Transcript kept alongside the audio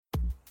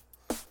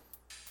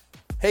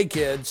Hey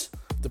kids,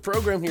 the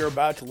program you're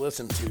about to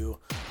listen to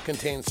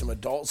contains some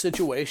adult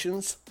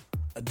situations,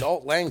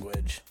 adult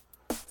language,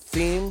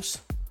 themes,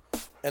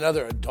 and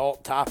other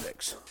adult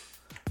topics.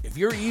 If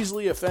you're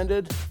easily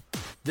offended,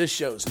 this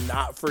show's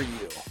not for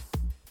you.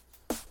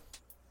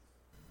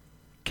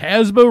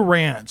 Casbah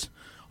Rants.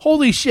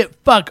 Holy shit,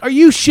 fuck, are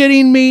you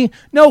shitting me?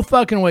 No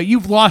fucking way,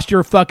 you've lost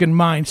your fucking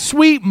mind.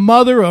 Sweet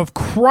mother of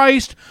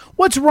Christ,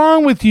 what's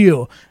wrong with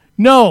you?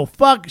 No,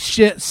 fuck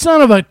shit,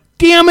 son of a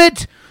damn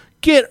it.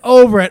 Get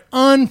over it,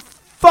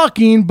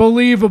 unfucking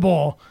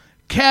believable.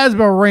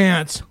 Casbah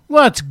Rants,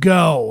 let's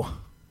go.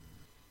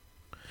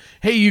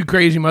 Hey, you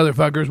crazy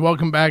motherfuckers,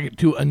 welcome back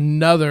to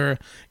another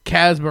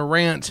Casbah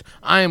Rants.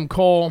 I am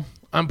Cole,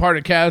 I'm part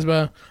of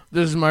Casbah.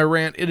 This is my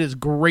rant. It is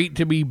great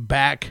to be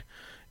back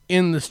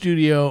in the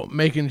studio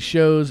making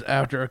shows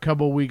after a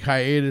couple week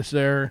hiatus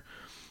there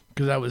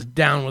because I was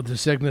down with the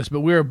sickness,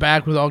 but we are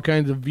back with all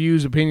kinds of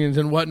views, opinions,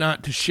 and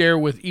whatnot to share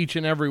with each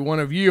and every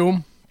one of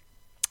you.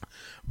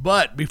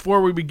 But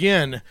before we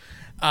begin,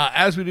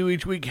 as we do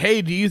each week,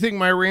 hey, do you think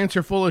my rants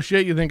are full of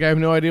shit? You think I have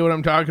no idea what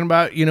I'm talking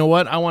about? You know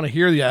what? I want to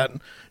hear that.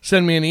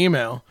 Send me an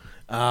email.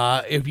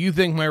 If you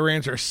think my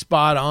rants are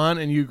spot on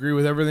and you agree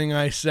with everything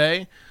I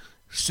say,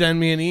 send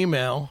me an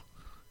email.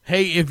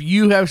 Hey, if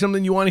you have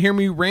something you want to hear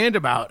me rant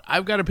about,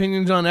 I've got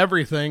opinions on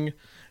everything.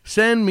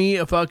 Send me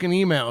a fucking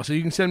email. So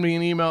you can send me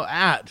an email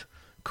at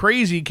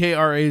crazy,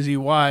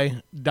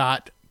 K-R-A-Z-Y,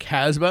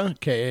 .casbah,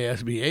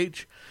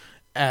 K-A-S-B-H,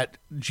 at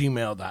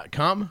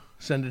gmail.com.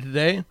 Send it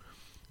today,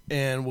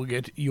 and we'll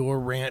get your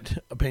rant,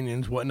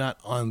 opinions, whatnot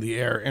on the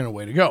air and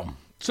away to go.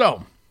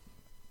 So,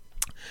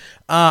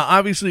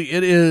 obviously,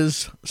 it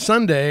is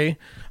Sunday,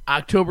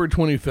 October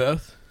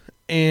 25th,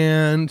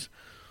 and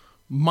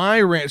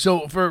my rant,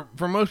 so for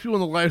most people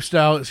in the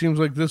lifestyle, it seems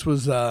like this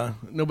was,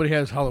 nobody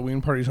has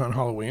Halloween parties on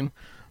Halloween.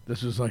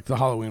 This is like the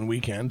Halloween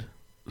weekend.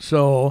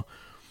 So,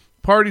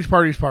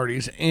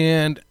 parties,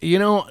 and, you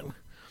know,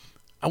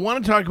 I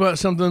want to talk about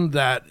something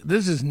that,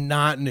 this is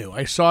not new.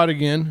 I saw it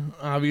again,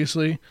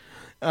 obviously,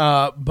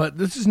 but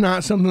this is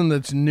not something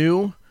that's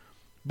new,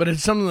 but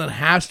it's something that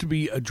has to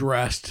be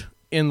addressed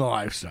in the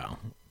lifestyle.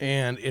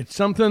 And it's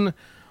something,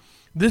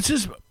 this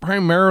is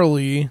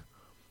primarily,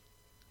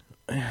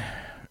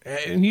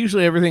 and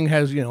usually everything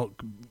has, you know,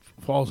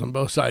 falls on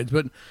both sides,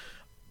 but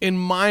in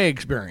my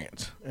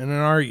experience and in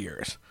our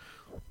years,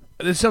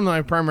 this is something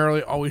I've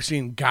primarily always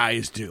seen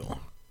guys do.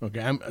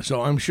 Okay,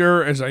 so I'm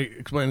sure as I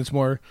explain this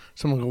more,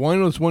 someone will go, well, I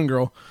know this one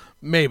girl,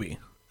 maybe.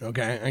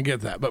 Okay, I get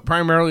that. But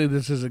primarily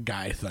this is a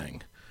guy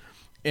thing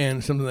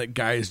and something that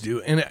guys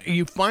do. And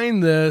you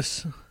find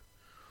this,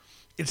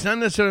 it's not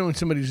necessarily when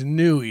somebody's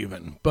new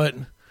even, but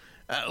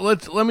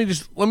let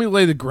me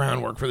lay the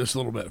groundwork for this a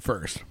little bit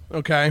first.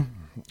 Okay,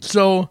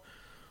 so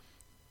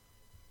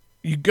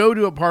you go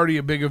to a party,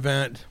 a big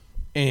event,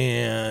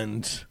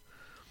 and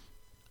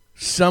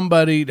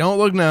somebody, don't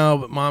look now,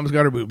 but mom's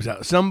got her boobs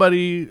out.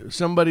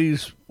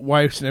 Somebody's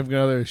wife's significant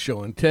other is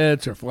showing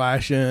tits or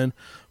flashing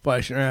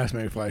her ass,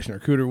 maybe flashing her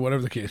cooter,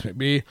 whatever the case may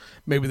be.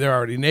 Maybe they're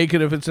already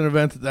naked if it's an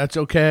event that's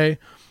okay,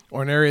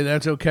 or an area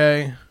that's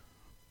okay,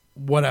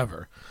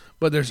 whatever.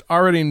 But there's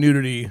already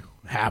nudity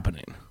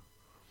happening.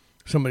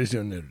 Somebody's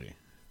doing nudity.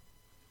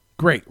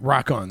 Great,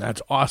 rock on.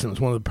 That's awesome. It's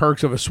one of the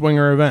perks of a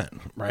swinger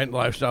event, right?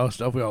 Lifestyle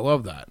stuff, we all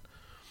love that.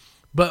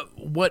 But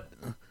what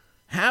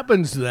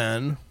happens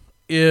then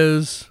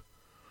is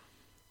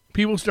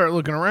people start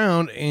looking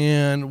around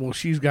and, well,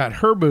 she's got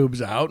her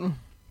boobs out and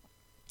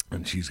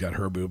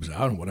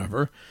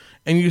whatever.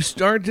 And you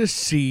start to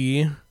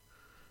see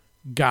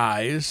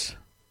guys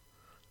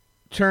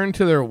turn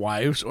to their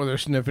wives or their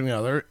significant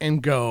other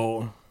and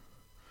go,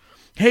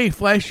 hey,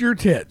 flash your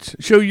tits,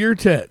 show your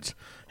tits.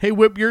 Hey,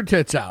 whip your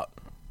tits out.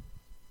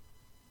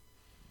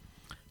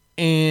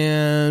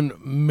 And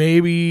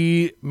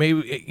maybe,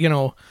 you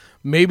know,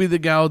 maybe the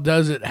gal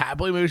does it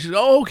happily. Maybe she's,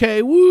 oh,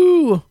 okay,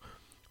 woo.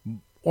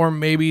 Or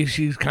maybe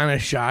she's kind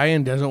of shy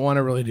and doesn't want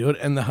to really do it.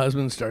 And the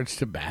husband starts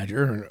to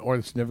badger, or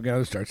the significant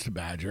other starts to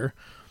badger.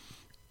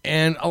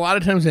 And a lot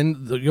of times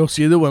then you'll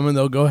see the women,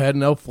 they'll go ahead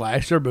and they'll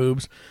flash their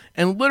boobs.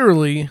 And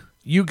literally,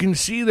 you can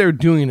see they're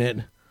doing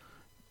it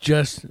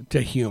just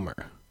to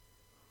humor.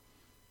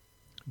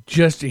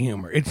 Just to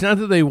humor. It's not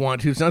that they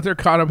want to. It's not they're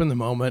caught up in the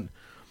moment.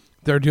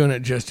 They're doing it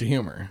just to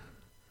humor.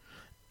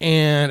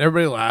 And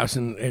everybody laughs,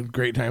 and a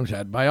great time's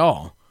had by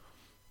all.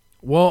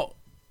 Well,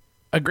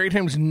 a great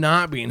time's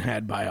not being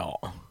had by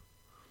all.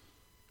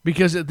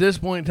 Because at this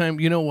point in time,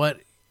 you know what?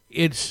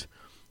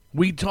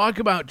 We talk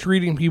about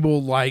treating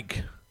people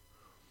like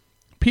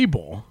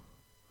people,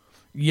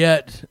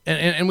 yet,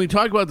 and we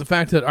talk about the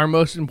fact that our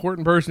most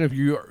important person, if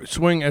you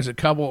swing as a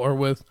couple or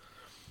with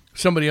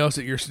somebody else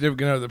that you're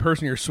significant other, the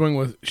person you're swinging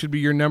with should be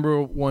your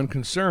number one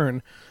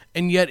concern.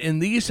 And yet in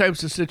these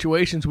types of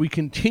situations, we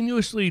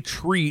continuously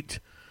treat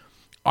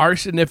our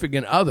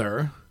significant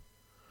other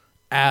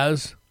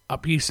as a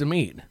piece of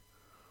meat.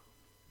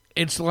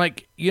 It's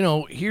like, you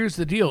know, here's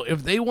the deal.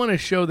 If they want to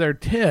show their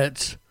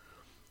tits,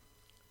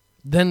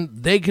 then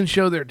they can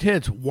show their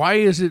tits.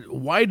 Why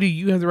do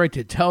you have the right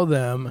to tell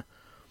them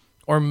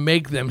or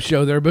make them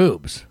show their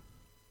boobs.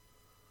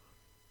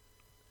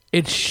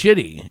 It's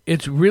shitty.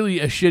 It's really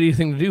a shitty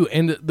thing to do.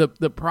 And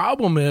the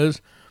problem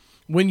is,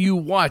 when you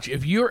watch,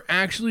 if you're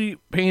actually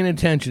paying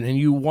attention and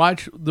you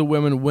watch the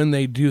women when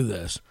they do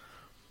this,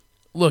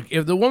 look,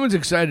 if the woman's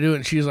excited to do it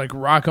and she's like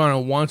rock on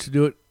and wants to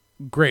do it,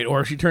 great.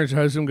 Or if she turns to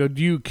her husband and go,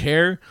 do you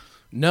care?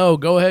 No,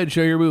 go ahead,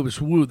 show your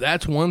boobs. Woo,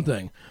 that's one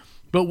thing.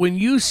 But when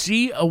you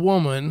see a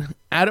woman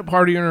at a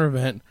party or an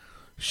event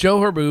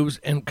show her boobs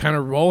and kind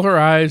of roll her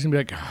eyes and be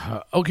like,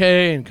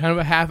 okay, and kind of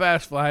a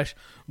half-ass flash,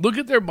 look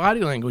at their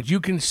body language.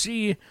 You can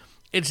see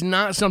it's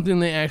not something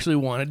they actually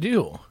want to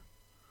do.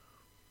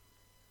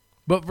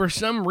 But for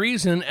some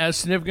reason, as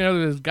significant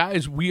others, as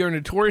guys, we are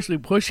notoriously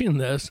pushing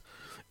this,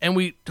 and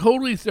we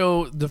totally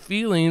throw the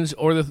feelings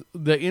or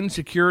the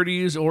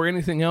insecurities or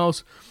anything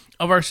else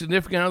of our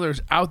significant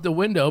others out the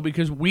window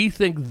because we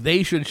think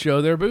they should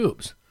show their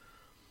boobs.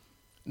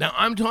 Now,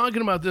 I'm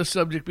talking about this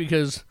subject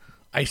because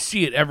I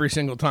see it every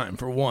single time,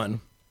 for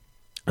one.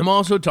 I'm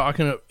also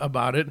talking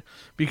about it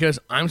because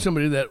I'm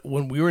somebody that,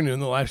 when we were new in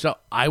the lifestyle,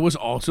 I was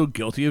also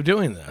guilty of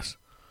doing this.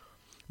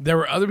 There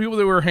were other people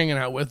that we were hanging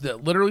out with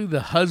that literally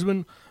the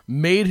husband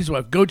made his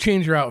wife, go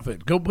change your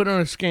outfit. Go put on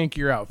a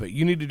skankier outfit.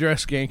 You need to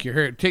dress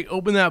skankier. Here,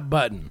 open that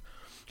button.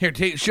 Here,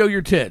 show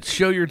your tits.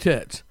 Show your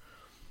tits.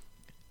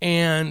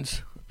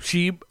 And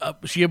she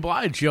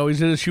obliged. She always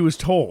did as she was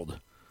told.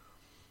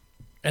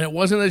 And it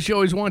wasn't that she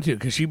always wanted to,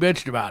 because she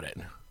bitched about it.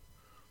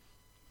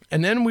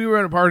 And then we were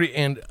at a party,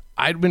 and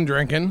I'd been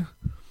drinking,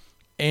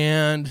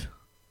 and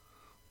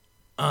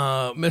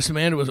Miss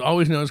Amanda was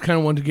always known as kind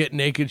of one to get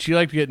naked. She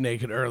liked to get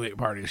naked early at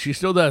parties. She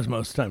still does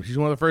most of the time. She's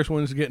one of the first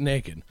ones to get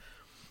naked.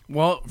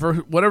 Well, for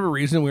whatever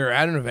reason, we were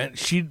at an event.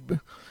 She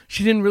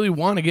didn't really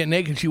want to get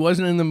naked. She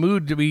wasn't in the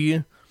mood to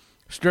be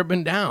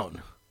stripping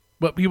down.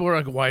 But people were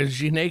like, why is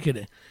she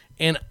naked?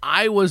 And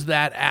I was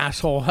that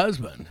asshole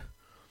husband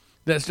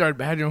that started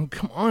badgering,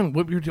 come on,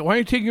 why are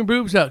you taking your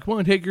boobs out? Come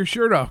on, take your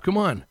shirt off. Come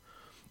on.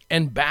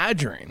 And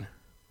badgering.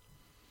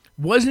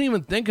 Wasn't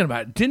even thinking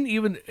about it. Didn't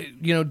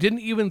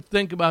even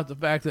think about the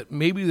fact that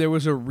maybe there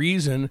was a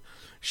reason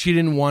she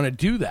didn't want to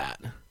do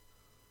that.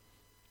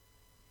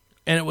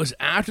 And it was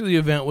after the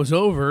event was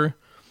over,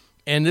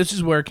 and this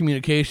is where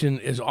communication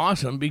is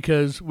awesome,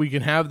 because we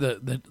can have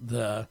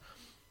the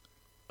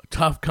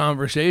tough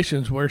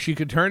conversations where she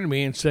could turn to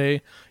me and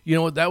say, you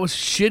know what, that was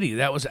shitty.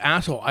 That was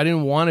asshole. I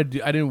didn't want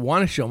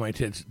to show my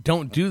tits.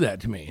 Don't do that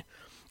to me.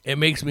 It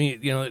makes me,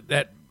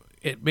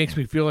 it makes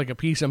me feel like a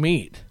piece of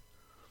meat.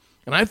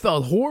 And I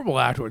felt horrible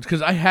afterwards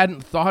because I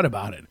hadn't thought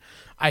about it.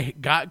 I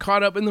got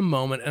caught up in the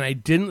moment, and I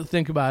didn't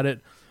think about it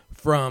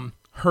from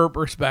her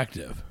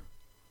perspective.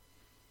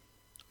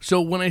 So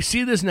when I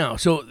see this now,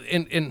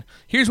 and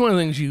here's one of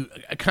the things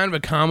kind of a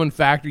common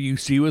factor you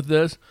see with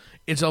this.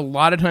 It's a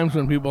lot of times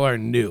when people are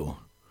new.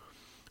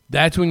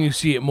 That's when you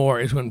see it more,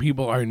 is when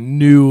people are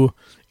new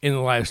in the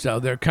lifestyle.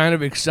 They're kind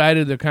of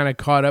excited. They're kind of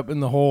caught up in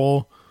the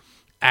whole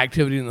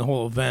activity, in the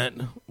whole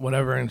event,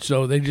 whatever. And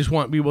so they just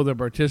want people to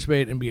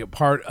participate and be a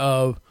part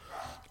of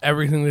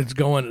everything that's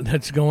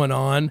going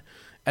on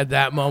at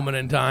that moment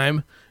in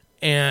time.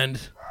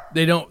 And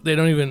they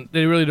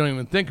really don't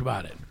even think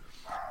about it.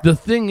 The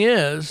thing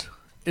is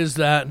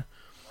that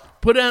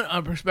put it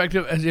on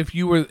perspective as if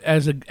you were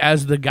as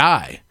the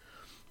guy.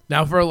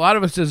 Now, for a lot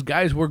of us as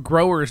guys, we're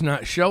growers,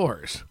 not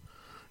showers.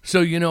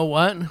 So you know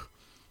what?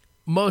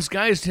 Most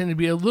guys tend to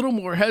be a little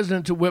more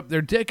hesitant to whip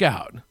their dick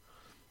out.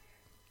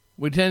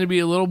 We tend to be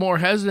a little more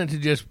hesitant to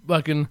just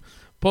fucking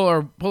pull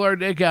our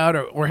dick out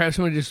or have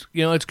someone just,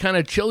 it's kind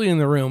of chilly in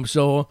the room.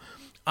 So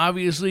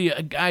obviously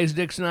a guy's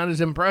dick's not as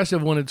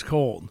impressive when it's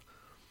cold.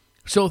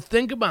 So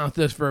think about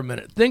this for a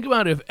minute. Think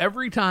about if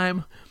every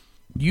time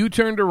you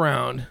turned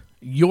around,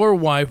 your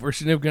wife or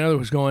significant other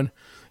was going,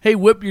 hey,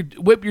 whip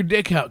your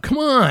dick out. Come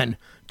on,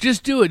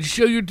 just do it. Just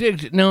show your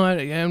dick. No,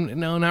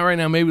 no, not right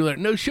now. Maybe later.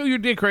 No, show your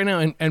dick right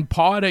now and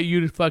paw it at you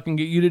to fucking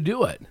get you to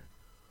do it.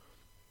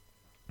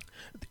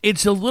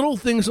 It's the little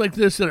things like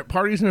this that at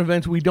parties and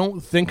events we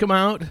don't think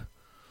about.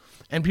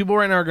 And people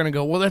right now are going to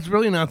go, well, that's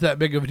really not that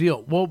big of a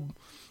deal. Well,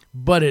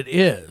 but it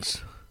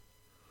is.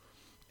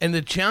 And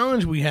the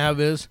challenge we have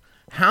is,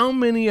 how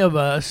many of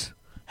us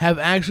have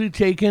actually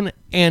taken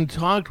and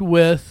talked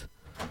with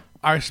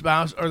our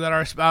spouse, or that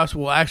our spouse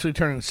will actually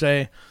turn and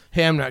say,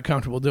 hey, I'm not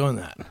comfortable doing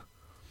that.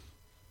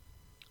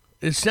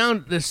 This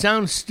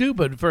sounds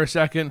stupid for a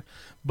second,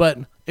 but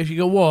if you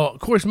go, well, of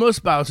course, most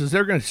spouses,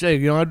 they're going to say,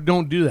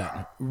 don't do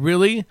that.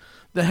 Really?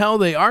 The hell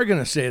they are going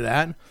to say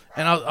that,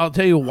 and I'll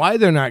tell you why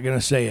they're not going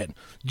to say it.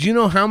 Do you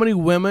know how many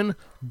women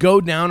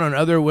go down on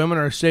other women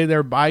or say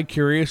they're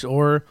bi-curious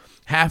or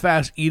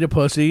half-ass eat a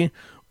pussy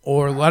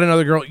or let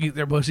another girl eat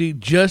their pussy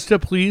just to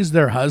please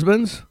their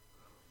husbands?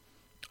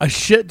 A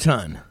shit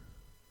ton.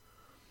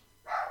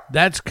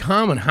 That's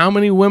common. How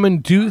many women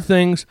do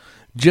things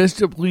just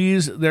to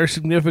please their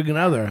significant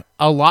other?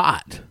 A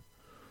lot.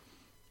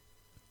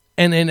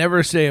 And they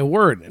never say a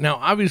word. Now,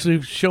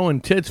 obviously, showing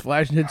tits,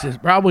 flashing tits is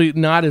probably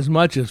not as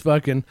much as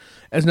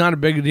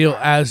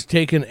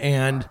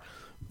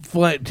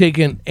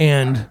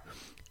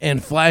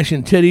and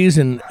flashing titties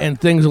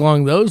and things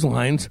along those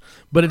lines,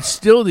 but it's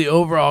still the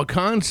overall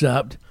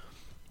concept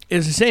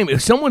is the same.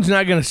 If someone's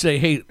not going to say,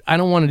 hey, I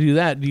don't want to do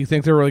that, do you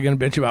think they're really going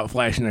to bitch about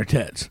flashing their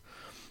tits?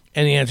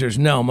 And the answer is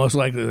no, most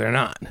likely they're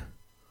not.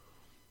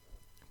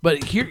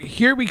 But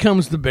here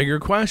becomes the bigger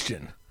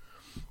question.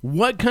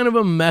 What kind of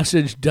a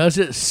message does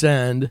it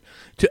send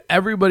to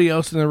everybody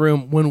else in the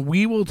room when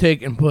we will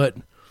take and put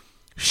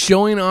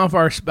showing off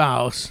our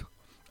spouse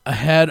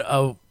ahead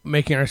of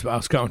making our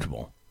spouse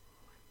comfortable?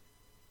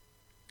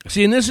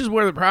 See, and this is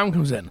where the problem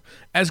comes in.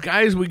 As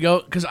guys, we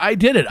go, because I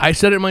did it. I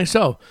said it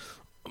myself.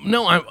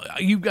 No,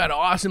 you've got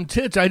awesome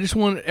tits. I just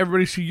want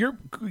everybody to see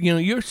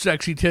your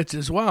sexy tits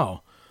as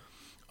well.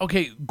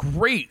 Okay,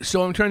 great.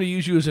 So I'm trying to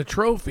use you as a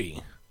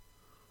trophy.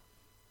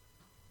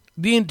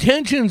 The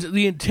intentions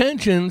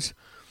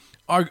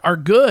are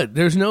good.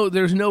 There's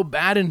no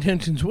bad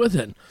intentions with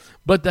it.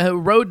 But the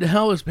road to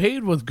hell is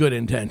paved with good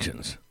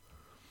intentions.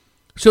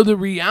 So the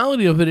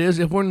reality of it is,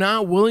 if we're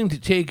not willing to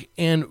take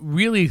and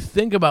really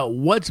think about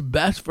what's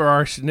best for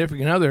our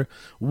significant other,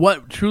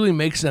 what truly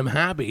makes them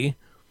happy,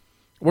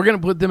 we're going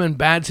to put them in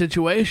bad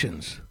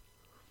situations.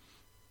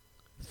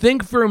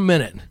 Think for a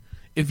minute.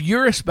 If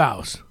you're a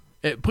spouse,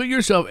 put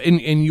yourself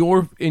in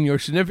your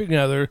significant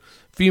other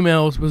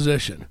female's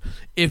position.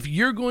 If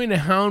you're going to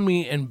hound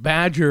me and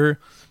badger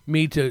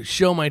me to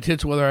show my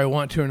tits whether I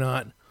want to or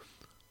not,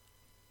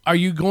 are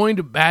you going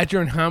to badger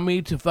and hound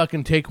me to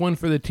fucking take one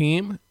for the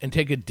team and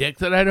take a dick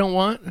that I don't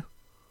want?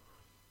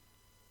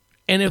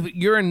 And if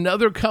you're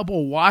another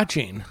couple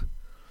watching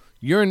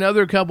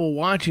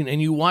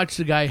and you watch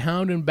the guy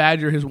hound and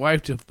badger his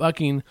wife to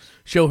fucking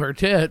show her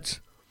tits,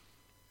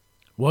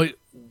 well,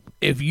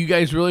 if you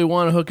guys really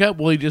want to hook up,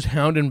 will he just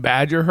hound and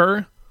badger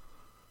her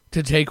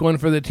to take one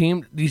for the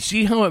team? Do you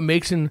see how it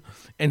makes and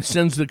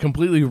sends the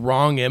completely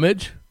wrong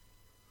image?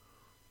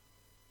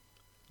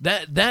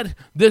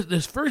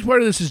 This first part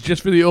of this is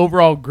just for the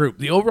overall group,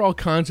 the overall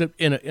concept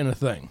in a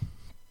thing,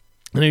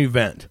 in an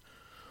event.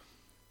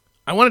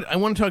 I want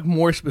to talk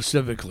more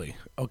specifically,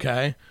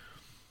 okay?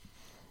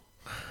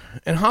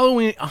 And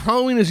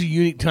Halloween is a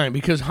unique time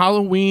because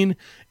Halloween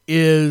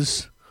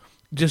is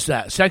just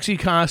that, sexy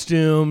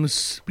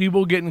costumes,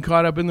 people getting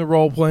caught up in the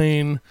role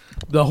playing,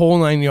 the whole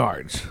 9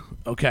 yards,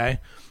 okay?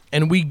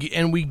 And we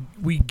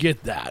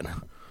get that,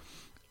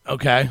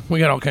 okay? We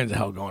got all kinds of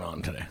hell going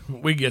on today.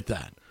 We get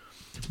that.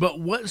 But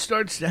what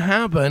starts to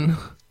happen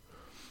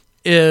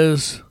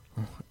is,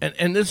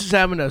 and this has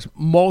happened to us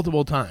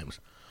multiple times.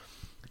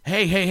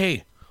 Hey,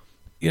 hey,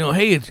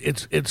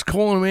 it's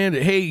Cole and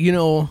Amanda. Hey,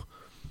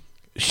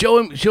 show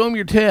him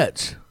your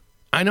tits.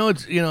 I know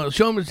it's,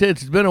 show him his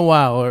tits. It's been a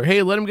while. Or,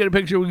 hey, let him get a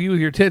picture with you with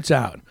your tits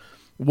out.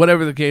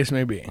 Whatever the case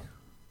may be.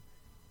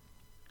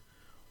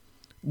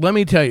 Let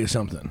me tell you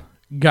something.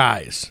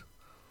 Guys,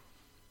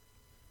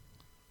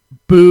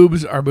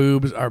 boobs are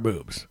boobs are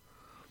boobs.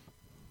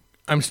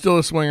 I'm still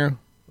a swinger.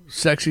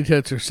 Sexy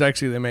tits are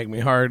sexy. They make me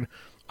hard.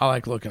 I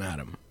like looking at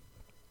them.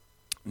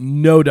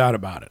 No doubt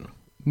about it.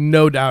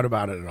 No doubt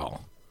about it at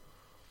all.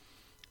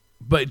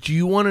 But do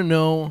you want to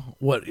know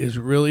what is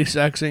really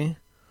sexy?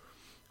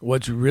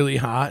 What's really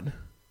hot?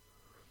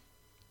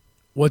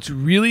 What's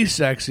really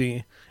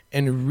sexy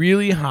and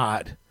really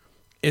hot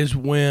is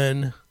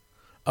when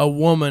a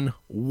woman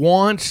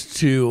wants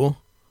to,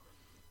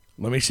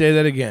 let me say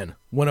that again,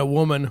 when a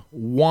woman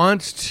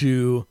wants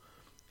to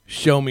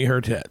show me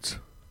her tits.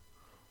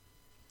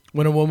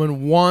 When a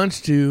woman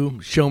wants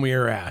to show me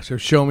her ass or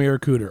show me her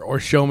cooter or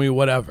show me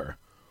whatever.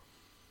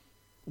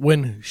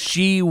 When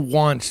she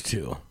wants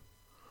to.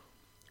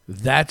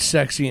 That's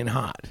sexy and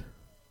hot.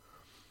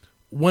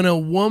 When a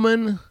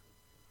woman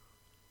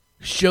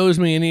shows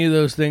me any of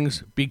those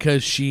things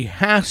because she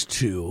has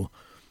to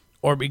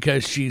or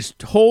because she's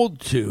told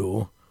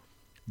to,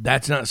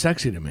 that's not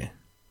sexy to me.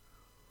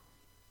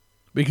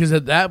 Because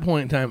at that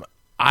point in time,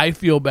 I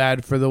feel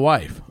bad for the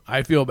wife.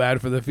 I feel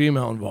bad for the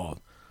female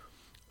involved.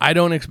 I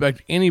don't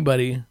expect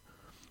anybody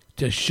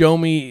to show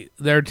me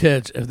their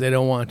tits if they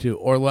don't want to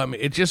or let me.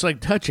 It's just like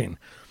touching.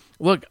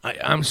 Look,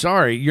 I'm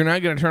sorry. You're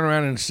not going to turn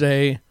around and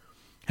say,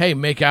 hey,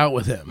 make out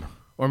with him.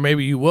 Or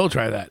maybe you will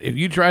try that. If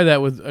you try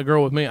that with a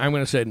girl with me, I'm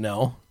going to say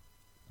no.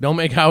 Don't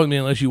make out with me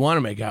unless you want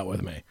to make out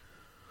with me.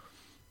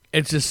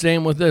 It's the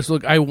same with this.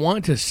 Look, I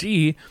want to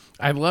see.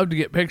 I'd love to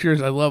get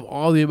pictures. I love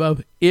all the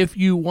above. If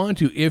you want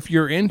to, if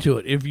you're into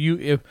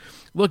it,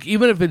 look,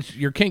 even if it's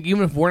your kink,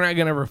 even if we're not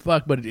going to ever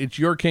fuck, but it's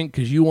your kink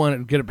because you want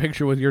to get a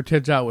picture with your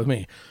tits out with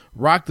me,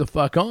 rock the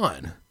fuck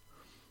on.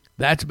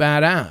 That's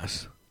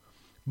badass.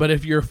 But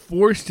if you're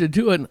forced to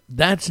do it,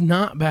 that's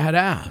not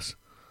badass.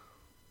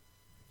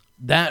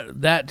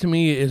 That to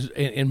me is,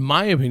 in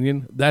my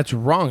opinion, that's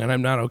wrong, and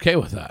I'm not okay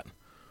with that.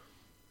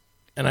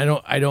 And I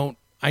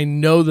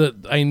know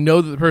that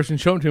the person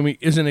shown to me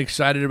isn't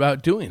excited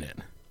about doing it.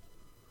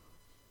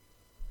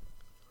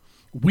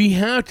 We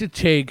have to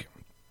take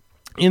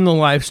in the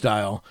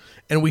lifestyle,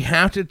 and we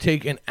have to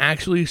take and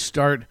actually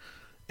start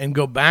and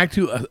go back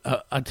to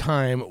a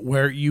time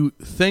where you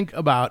think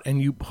about and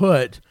you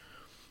put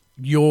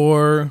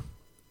your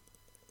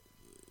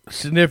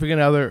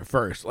significant other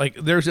first. Like,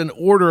 there's an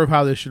order of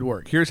how this should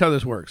work. Here's how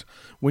this works.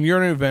 When you're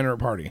in an event or a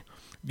party,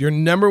 your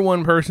number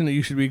one person that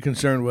you should be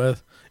concerned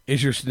with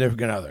is your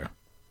significant other.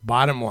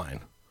 Bottom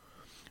line.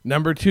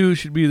 Number two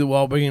should be the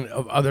well-being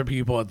of other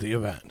people at the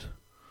event.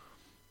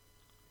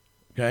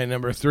 Okay,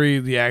 number three,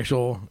 the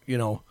actual,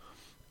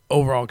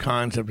 overall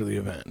concept of the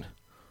event.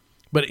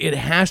 But it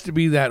has to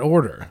be that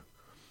order.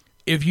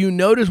 If you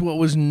notice, what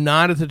was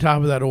not at the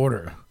top of that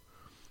order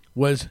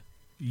was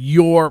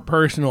your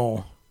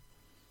personal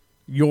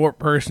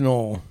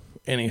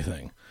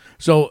anything.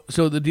 So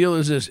the deal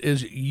is this,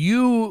 is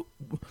you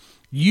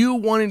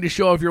wanting to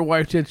show off your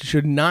wife's tits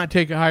should not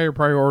take a higher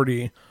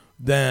priority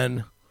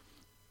than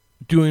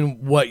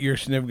doing what your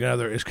significant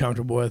other is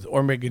comfortable with,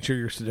 or making sure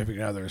your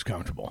significant other is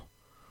comfortable.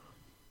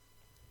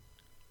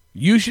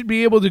 You should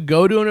be able to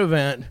go to an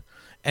event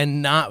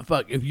and not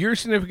fuck. If your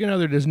significant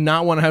other does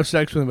not want to have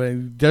sex with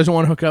anybody, doesn't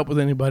want to hook up with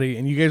anybody,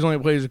 and you guys only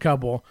play as a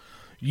couple,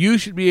 you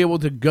should be able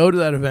to go to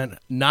that event,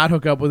 not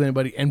hook up with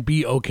anybody, and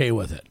be okay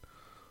with it.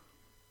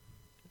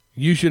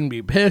 You shouldn't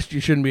be pissed. You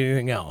shouldn't be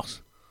anything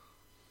else.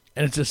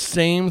 And it's the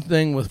same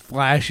thing with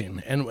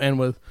flashing and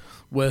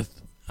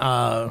with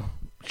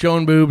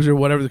showing boobs or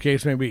whatever the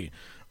case may be.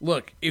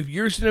 Look, if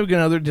your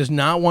significant other does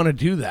not want to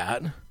do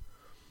that,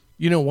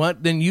 you know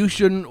what? Then you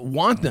shouldn't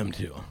want them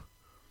to.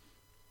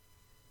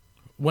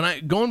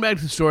 Going back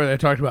to the story that I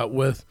talked about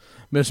with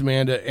Miss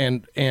Amanda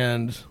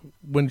and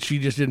when she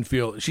just didn't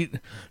feel,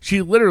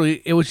 she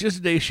literally, it was just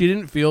a day she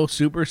didn't feel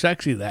super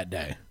sexy that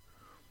day.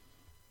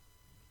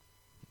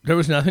 There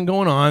was nothing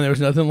going on. There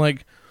was nothing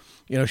like,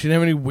 she didn't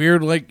have any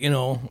weird,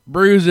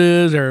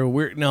 bruises or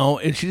weird, no,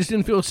 she just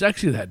didn't feel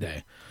sexy that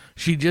day.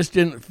 She just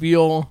didn't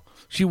feel,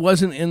 she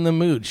wasn't in the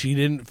mood. She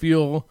didn't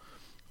feel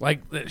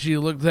like that she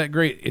looked that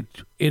great.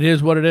 It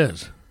is what it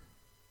is.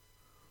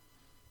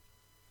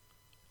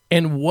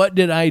 And what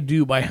did I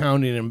do by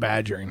hounding and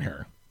badgering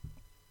her?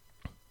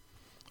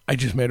 I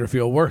just made her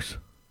feel worse.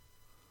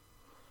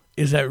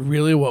 Is that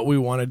really what we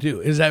want to do?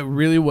 Is that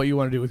really what you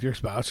want to do with your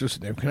spouse or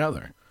significant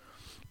other?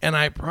 And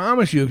I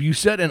promise you, if you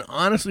sit and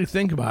honestly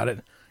think about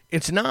it,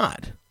 it's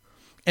not.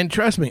 And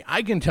trust me,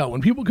 I can tell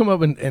when people come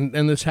up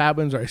and this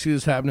happens, or I see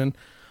this happening,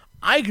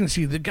 I can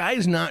see the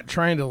guy's not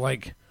trying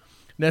to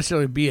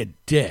necessarily be a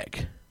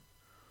dick.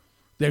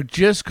 They're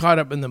just caught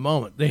up in the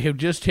moment. They have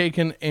just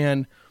taken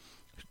and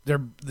the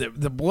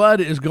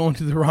blood is going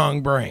to the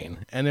wrong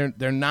brain, and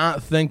they're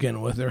not thinking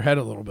with their head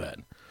a little bit.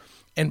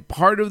 And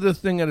part of the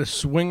thing at a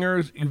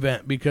swingers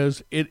event,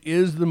 because it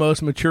is the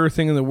most mature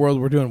thing in the world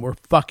we're doing,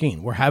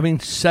 we're having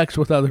sex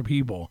with other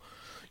people.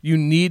 You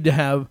need to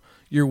have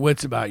your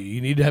wits about you.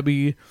 You need to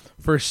be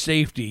for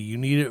safety. You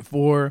need it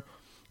for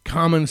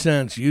common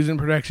sense, using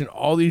protection,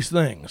 all these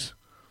things.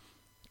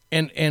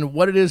 And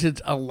what it is,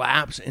 it's a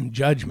lapse in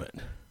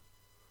judgment.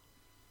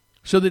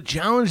 So the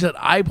challenge that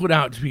I put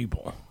out to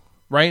people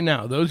right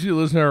now, those of you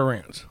who listen to our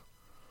rants,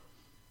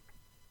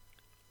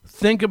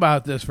 think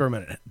about this for a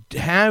minute.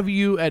 Have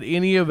you at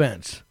any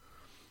events,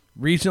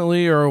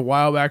 recently or a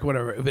while back,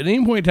 whatever, if at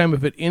any point in time,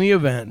 if at any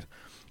event,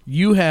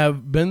 you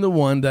have been the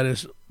one that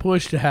is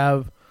pushed to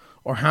have,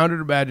 or hounded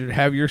or badgered to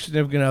have your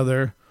significant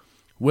other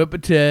whip a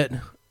tit,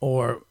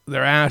 or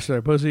their ass, or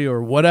their pussy,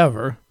 or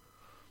whatever,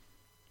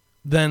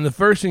 then the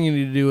first thing you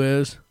need to do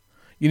is,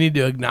 you need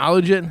to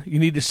acknowledge it. You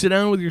need to sit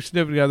down with your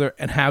significant other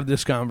and have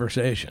this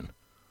conversation.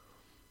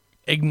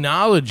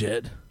 Acknowledge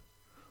it.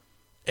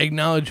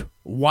 Acknowledge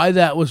why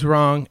that was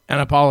wrong and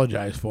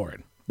apologize for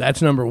it.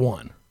 That's number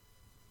one.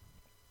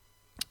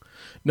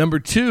 Number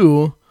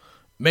two,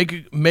 make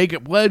a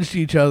pledge to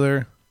each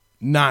other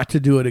not to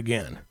do it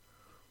again.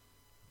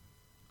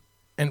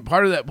 And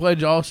part of that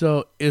pledge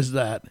also is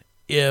that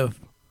if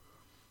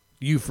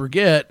you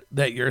forget,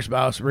 that your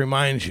spouse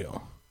reminds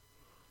you.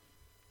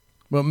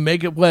 But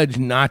make a pledge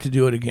not to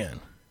do it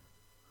again.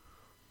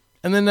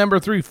 And then number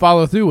three,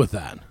 follow through with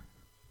that.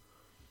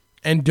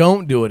 And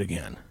don't do it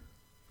again.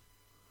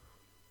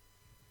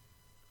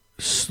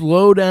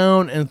 Slow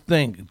down and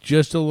think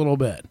just a little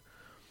bit.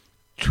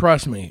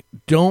 Trust me,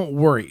 don't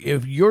worry.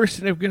 If your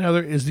significant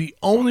other is the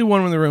only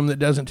one in the room that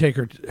doesn't take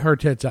her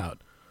tits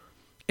out,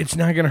 it's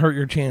not going to hurt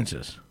your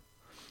chances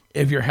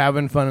if you're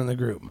having fun in the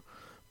group.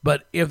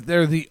 But if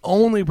they're the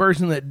only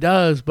person that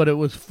does, but it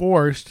was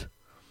forced,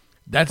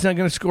 that's not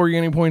going to score you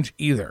any points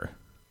either.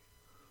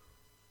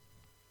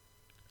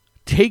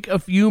 Take a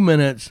few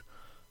minutes,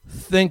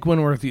 think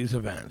when we're at these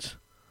events.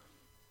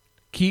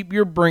 Keep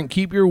your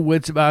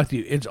wits about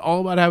you. It's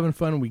all about having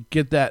fun. We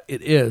get that.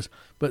 It is.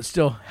 But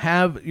still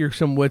have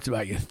some wits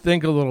about you.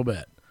 Think a little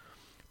bit.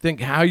 Think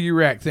how you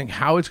react. Think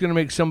how it's going to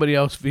make somebody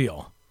else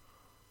feel.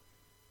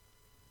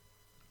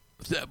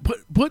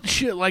 Put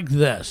shit like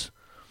this.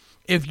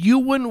 If you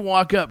wouldn't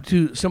walk up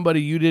to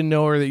somebody you didn't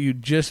know or that you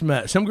just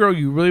met, some girl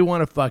you really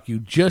want to fuck, you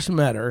just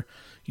met her,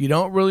 you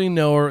don't really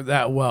know her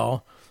that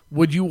well,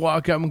 would you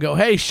walk up and go,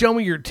 "Hey, show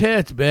me your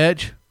tits,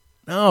 bitch"?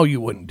 No,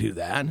 you wouldn't do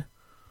that.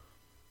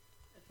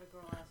 If a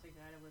girl asks a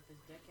guy to whip his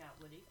dick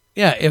out, would he?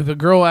 Yeah, if a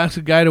girl asks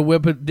a guy to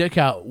whip a dick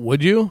out,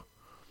 would you?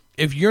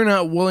 If you're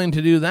not willing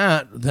to do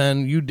that,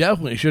 then you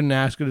definitely shouldn't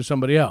ask it to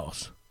somebody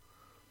else.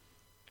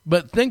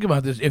 But think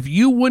about this. If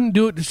you wouldn't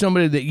do it to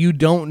somebody that you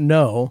don't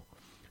know,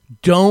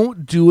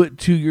 don't do it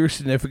to your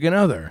significant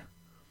other.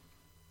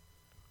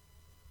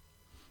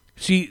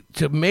 See,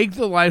 to make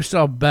the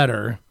lifestyle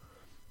better,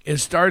 it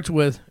starts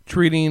with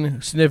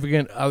treating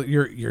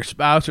your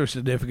spouse or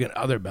significant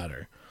other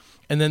better.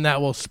 And then that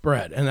will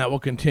spread and that will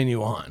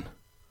continue on.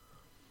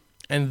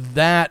 And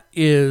that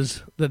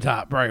is the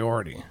top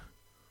priority.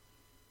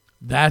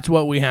 That's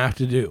what we have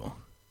to do.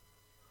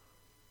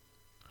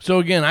 So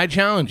again, I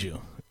challenge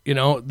you. You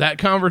know, that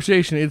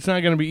conversation, it's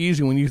not going to be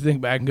easy when you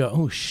think back and go,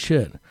 oh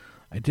shit,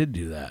 I did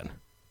do that.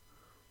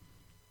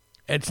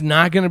 It's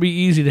not going to be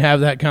easy to have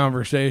that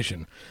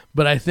conversation.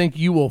 But I think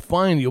you will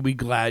find you'll be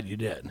glad you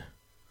did.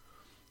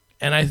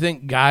 And I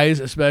think guys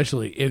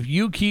especially, if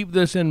you keep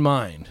this in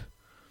mind,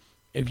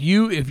 if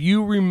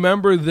you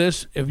remember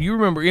this, if you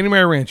remember any of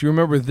my rants, you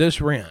remember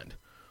this rant,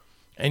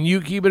 and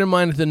you keep it in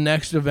mind at the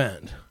next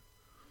event,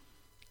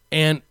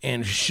 and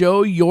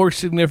show your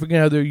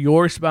significant other,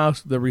 your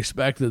spouse, the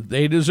respect that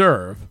they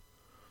deserve,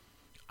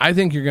 I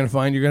think you're going to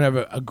find you're going to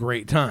have a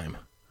great time.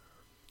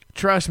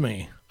 Trust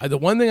me. The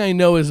one thing I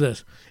know is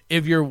this.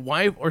 If your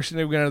wife or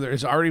significant other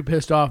is already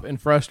pissed off and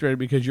frustrated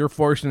because you're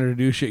forcing her to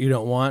do shit you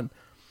don't want,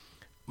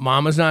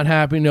 mama's not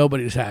happy,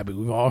 nobody's happy.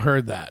 We've all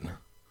heard that.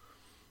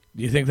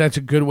 Do you think that's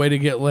a good way to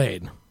get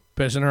laid?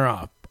 Pissing her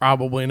off?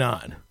 Probably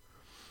not.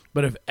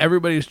 But if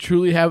everybody's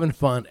truly having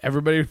fun,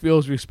 everybody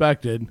feels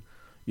respected,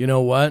 you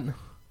know what?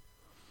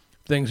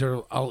 Things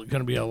are going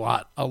to be a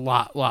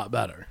lot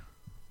better.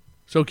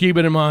 So keep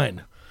it in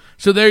mind.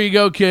 So there you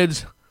go,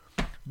 kids.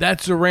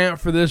 That's the rant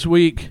for this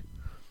week.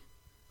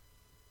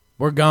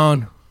 We're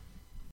gone.